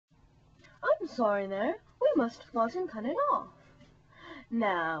I'm sorry there. We must have gotten cut it off.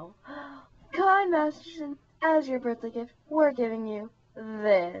 Now, Kai Masterson, as your birthday gift, we're giving you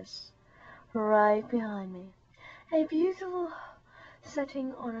this right behind me. A beautiful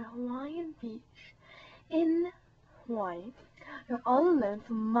setting on a Hawaiian beach in Hawaii. You're all alone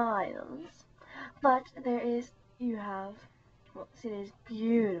for miles, but you have, well, see these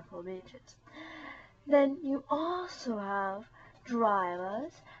beautiful beaches. Then you also have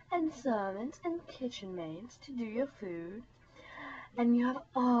drivers and servants and kitchen maids to do your food, and you have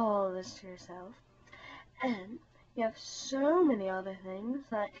all this to yourself. And you have so many other things,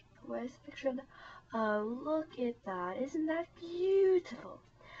 like, where's the picture of the, oh, look at that, isn't that beautiful?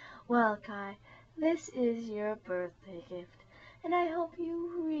 Well, Kai, this is your birthday gift, and I hope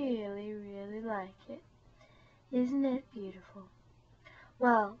you really, really like it. Isn't it beautiful?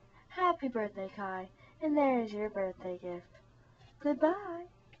 Well, happy birthday, Kai, and there's your birthday gift. Goodbye.